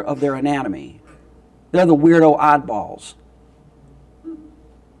gender of their anatomy. They're the weirdo oddballs.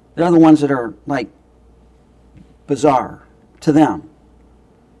 They're the ones that are, bizarre to them.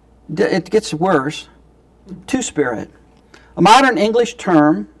 It gets worse. Two-spirit. A modern English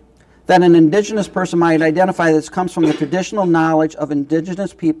term that an indigenous person might identify that comes from the traditional knowledge of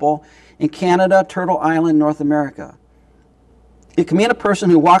indigenous people in Canada, Turtle Island, North America. It can mean a person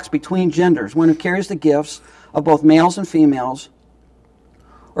who walks between genders, one who carries the gifts of both males and females,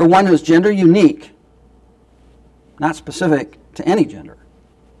 or one who is gender unique, not specific to any gender,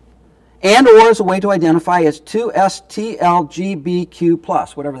 and or as a way to identify as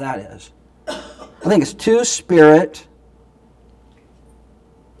 2STLGBQ+, whatever that is. I think it's two-spirit.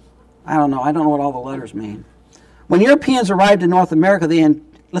 I don't know what all the letters mean. When Europeans arrived in North America,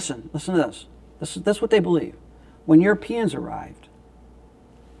 listen to this. This is what they believe. When Europeans arrived,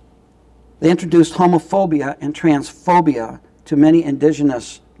 they introduced homophobia and transphobia to many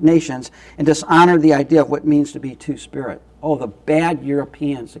indigenous nations and dishonored the idea of what it means to be two-spirit. Oh, the bad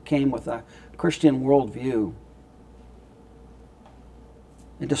Europeans that came with a Christian worldview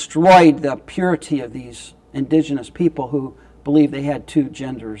and destroyed the purity of these indigenous people who believed they had two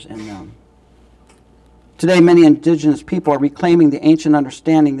genders in them. Today, many indigenous people are reclaiming the ancient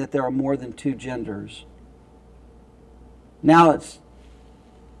understanding that there are more than two genders. Now it's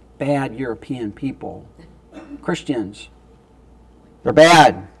bad European people. Christians. They're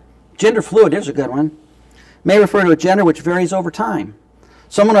bad. Gender fluid is a good one. May refer to a gender which varies over time.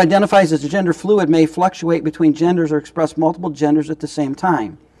 Someone who identifies as a gender fluid may fluctuate between genders or express multiple genders at the same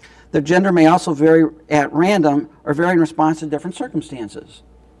time. Their gender may also vary at random or vary in response to different circumstances.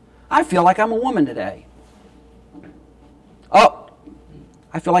 I feel like I'm a woman today. Oh,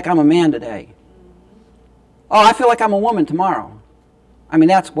 I feel like I'm a man today. Oh, I feel like I'm a woman tomorrow. I mean,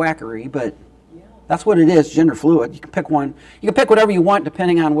 that's wackery, but that's what it is, gender fluid. You can pick one. You can pick whatever you want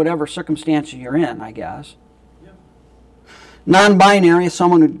depending on whatever circumstances you're in, I guess. Non-binary is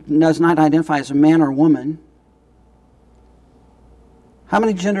someone who does not identify as a man or a woman. How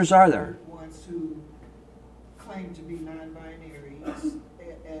many genders are there? Ones who claim to be non-binary,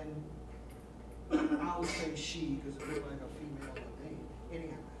 and I'll say she because it looks like a female to me.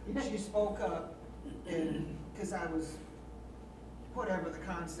 she spoke up, and, because I was, whatever the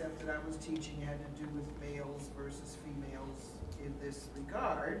concept that I was teaching had to do with males versus females in this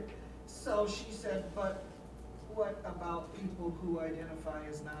regard. So she said, but what about people who identify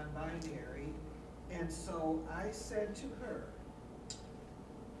as non-binary? And so I said to her,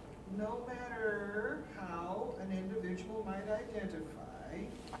 no matter how an individual might identify,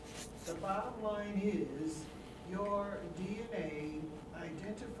 the bottom line is your DNA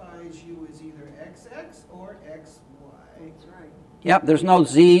identifies you as either XX or XY. That's right. Yep, there's no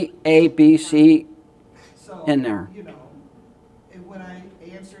Z, A, B, C So, in there. you know, and when I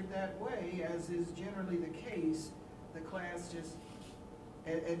answered that way, as is generally the case, the class just,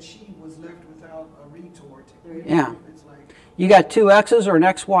 and she was left without a retort. Yeah. It's like, You got two X's or an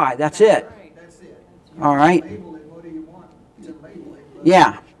XY. That's it. Right. that's it. All right. Label it, what do you want to label it?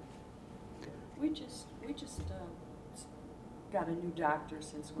 Yeah. We just got a new doctor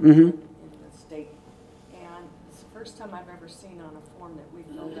since we've been in the state. And it's the first time I've ever seen on a form that we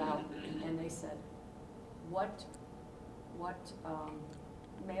filled out, and they said, what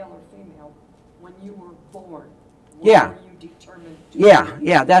male or female, when you were born, what Yeah. were you determined to Yeah, be?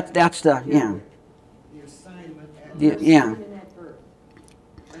 yeah, that's the, yeah. The assignment at Yeah, yeah. Assignment at birth.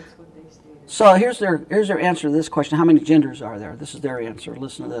 That's what they stated. So here's their answer to this question. How many genders are there? This is their answer.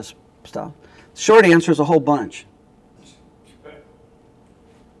 Listen to this stuff. Short answer is a whole bunch.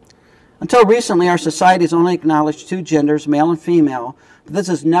 Until recently, our society has only acknowledged two genders, male and female, but this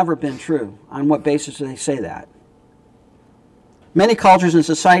has never been true. On what basis do they say that? Many cultures and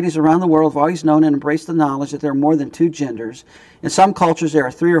societies around the world have always known and embraced the knowledge that there are more than two genders. In some cultures, there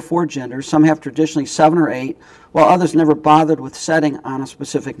are 3 or 4 genders. Some have traditionally 7 or 8, while others never bothered with setting on a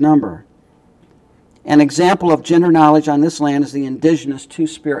specific number. An example of gender knowledge on this land is the indigenous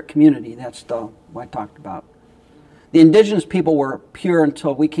two-spirit community. That's what I talked about. The indigenous people were pure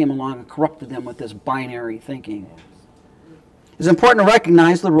until we came along and corrupted them with this binary thinking. It's important to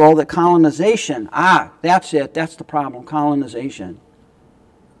recognize the role that colonization, that's it, that's the problem, colonization,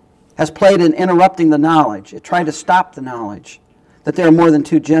 has played in interrupting the knowledge. It tried to stop the knowledge that there are more than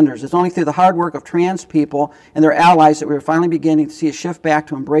two genders. It's only through the hard work of trans people and their allies that we are finally beginning to see a shift back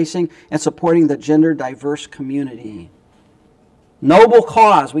to embracing and supporting the gender diverse community. Noble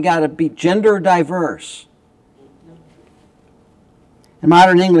cause, we got to be gender diverse. In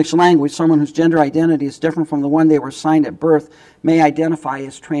modern English language, someone whose gender identity is different from the one they were assigned at birth may identify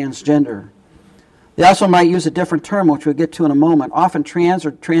as transgender. They also might use a different term, which we'll get to in a moment. Often trans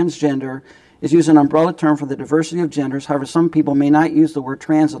or transgender is used as an umbrella term for the diversity of genders. However, some people may not use the word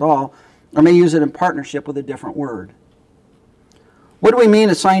trans at all, or may use it in partnership with a different word. What do we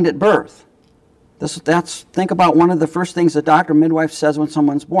mean assigned at birth? Think about one of the first things the doctor or midwife says when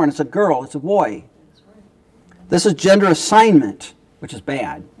someone's born. It's a girl, it's a boy. This is gender assignment, which is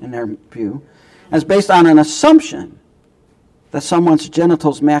bad in their view, and it's based on an assumption that someone's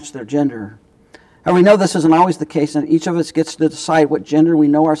genitals match their gender. And we know this isn't always the case, and each of us gets to decide what gender we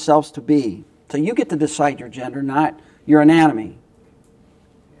know ourselves to be. So you get to decide your gender, not your anatomy.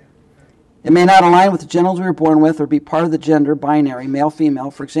 It may not align with the genitals we were born with or be part of the gender binary, male, female.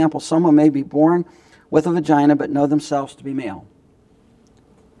 For example, someone may be born with a vagina but know themselves to be male.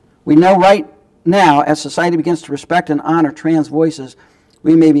 We know right now, as society begins to respect and honor trans voices,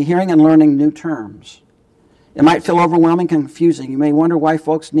 we may be hearing and learning new terms. It might feel overwhelming and confusing. You may wonder why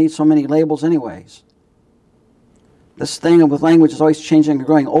folks need so many labels anyways. This thing with language is always changing and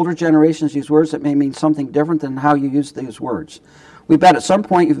growing. Older generations use words that may mean something different than how you use these words. We bet at some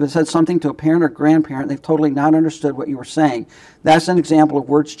point you've said something to a parent or grandparent, they've totally not understood what you were saying. That's an example of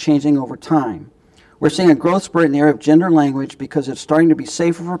words changing over time. We're seeing a growth spurt in the area of gender language because it's starting to be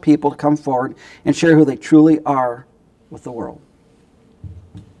safer for people to come forward and share who they truly are with the world.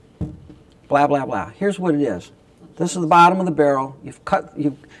 Blah, blah, blah. Here's what it is. This is the bottom of the barrel.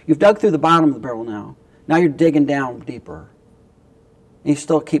 You've dug through the bottom of the barrel now. Now you're digging down deeper. And you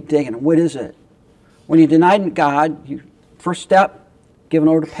still keep digging. And what is it? When you denied God, first step, giving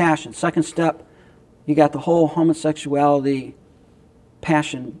over to passion. Second step, you got the whole homosexuality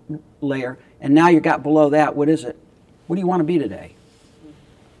passion layer. And now you got below that, what is it? What do you want to be today?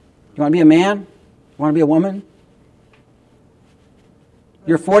 You want to be a man? You want to be a woman?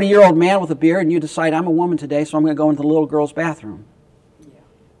 You're a 40-year-old man with a beard and you decide, I'm a woman today, so I'm going to go into the little girl's bathroom. Yeah.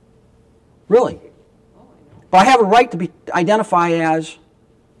 Really? Oh, I know. But I have a right to identify as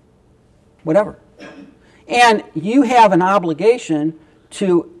whatever. And you have an obligation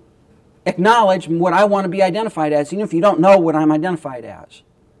to acknowledge what I want to be identified as, even if you don't know what I'm identified as.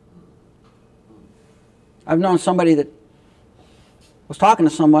 I've known somebody that was talking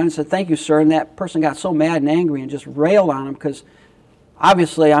to someone and said, thank you, sir, and that person got so mad and angry and just railed on him because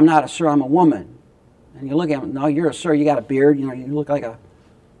obviously I'm not a sir, I'm a woman. And you look at him, no, you're a sir, you got a beard, you look like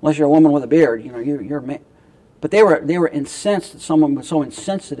unless you're a woman with a beard, you're a man. But they were incensed that someone was so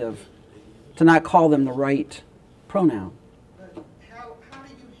insensitive to not call them the right pronoun. But how do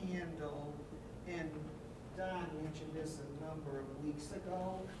you handle, and Don mentioned this a number of weeks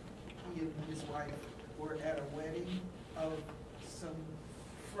ago, he and his wife were at a wedding of some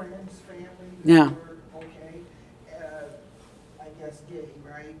friends, family that Yeah. were, okay, I guess gay,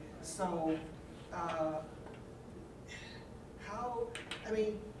 right? So,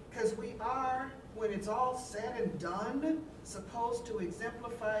 because we are, when it's all said and done, supposed to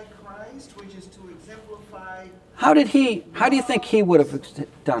exemplify Christ, which is to exemplify. How do you think he would have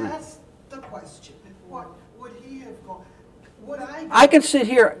done it? That's the question. What would he have gone? Would I? I can sit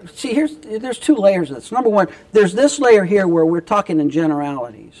here. See, there's two layers of this. Number one, there's this layer here where we're talking in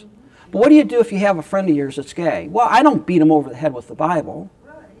generalities. But what do you do if you have a friend of yours that's gay? Well, I don't beat them over the head with the Bible.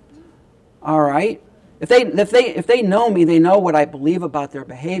 Right. All right. If they know me, they know what I believe about their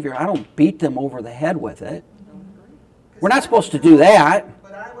behavior. I don't beat them over the head with it. We're not supposed to do that.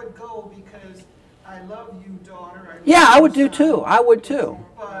 But I would go because I love you, daughter. Yeah, I would do too. I would too.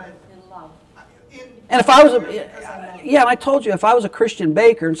 But In love. And if I was and I told you, if I was a Christian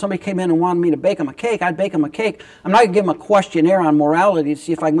baker and somebody came in and wanted me to bake them a cake, I'd bake them a cake. I'm not going to give them a questionnaire on morality to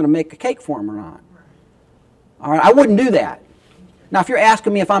see if I'm going to make a cake for them or not. All right, I wouldn't do that. Now, if you're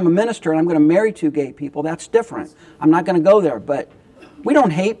asking me if I'm a minister and I'm going to marry two gay people, that's different. I'm not going to go there, but we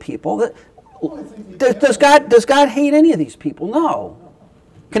don't hate people. Does God hate any of these people? No.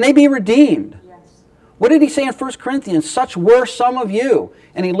 Can they be redeemed? Yes. What did he say in 1 Corinthians? Such were some of you.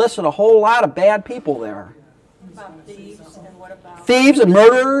 And he listed a whole lot of bad people there. What about thieves and what about? Thieves and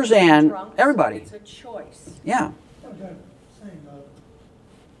murderers and drunks? everybody. It's a choice. Yeah. I'm saying a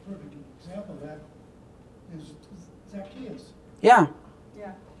perfect example of that is Zacchaeus. Yeah.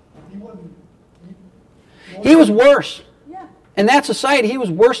 Yeah. He wasn't. He was worse. Yeah. In that society, he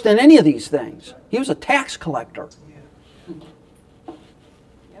was worse than any of these things. He was a tax collector.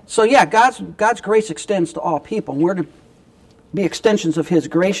 So yeah, God's grace extends to all people. And we're to be extensions of his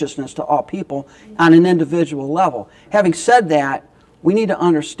graciousness to all people on an individual level. Having said that, we need to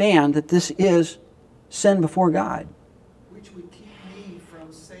understand that this is sin before God. which would keep me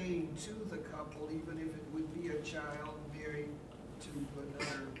from saying to the couple, even if it would be a child married to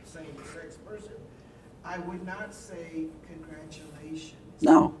another same-sex person, I would not say congratulations.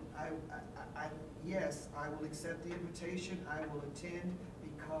 No. Yes, I will accept the invitation, I will attend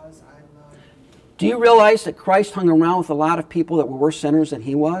because I love you. Do you realize that Christ hung around with a lot of people that were worse sinners than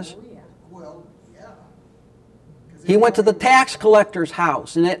he was? Oh, yeah. Well, yeah. 'Cause He went to the tax collector's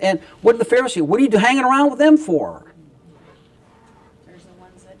house. And what did the Pharisees? What are you hanging around with them for? There's the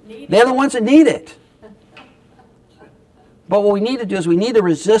ones that need it. They're the ones that need it. But what we need to do is we need to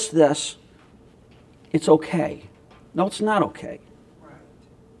resist this. It's okay. No, it's not okay. Right.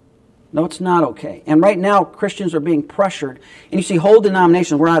 No, it's not okay. And right now, Christians are being pressured. And you see whole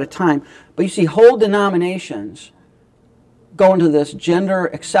denominations, we're out of time, but you see whole denominations go into this gender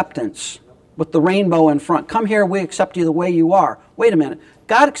acceptance with the rainbow in front. Come here, we accept you the way you are. Wait a minute.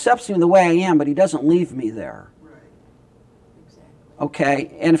 God accepts me the way I am, but he doesn't leave me there. Right. Exactly.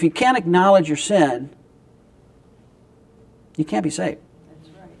 Okay? And if you can't acknowledge your sin, you can't be saved. That's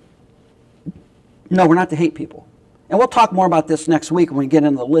right. No, we're not to hate people. And we'll talk more about this next week when we get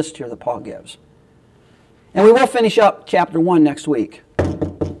into the list here that Paul gives. And we will finish up chapter 1 next week.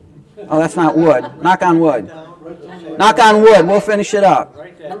 Oh, that's not wood. Knock on wood. Knock on wood. We'll finish it up.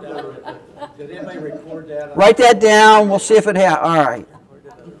 Write that down. Did anybody record that? Write that down. We'll see if it has. All right.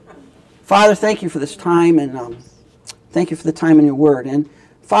 Father, thank you for this time, and thank you for the time in your word. And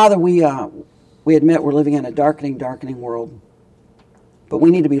Father, we admit we're living in a darkening world. But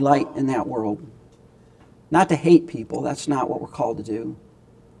we need to be light in that world. Not to hate people. That's not what we're called to do.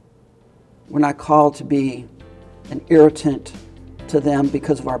 We're not called to be an irritant to them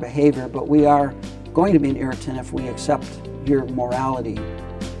because of our behavior, but we are going to be an irritant if we accept your morality,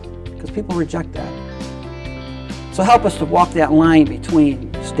 because people reject that. So help us to walk that line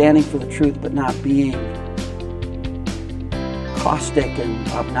between standing for the truth but not being caustic and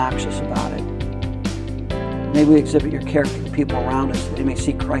obnoxious about it. May we exhibit your character to people around us that they may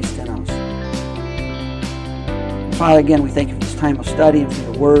see Christ in us. Father, again, we thank you for this time of study and for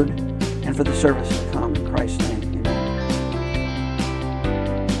your word and for the service to come. In Christ's name, amen.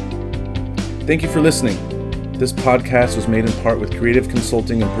 Thank you for listening. This podcast was made in part with creative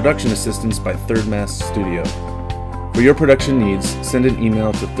consulting and production assistance by Third Mass Studio. For your production needs, send an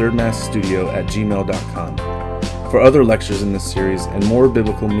email to thirdmassstudio@gmail.com. For other lectures in this series and more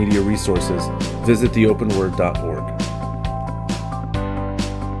biblical media resources, visit theopenword.org.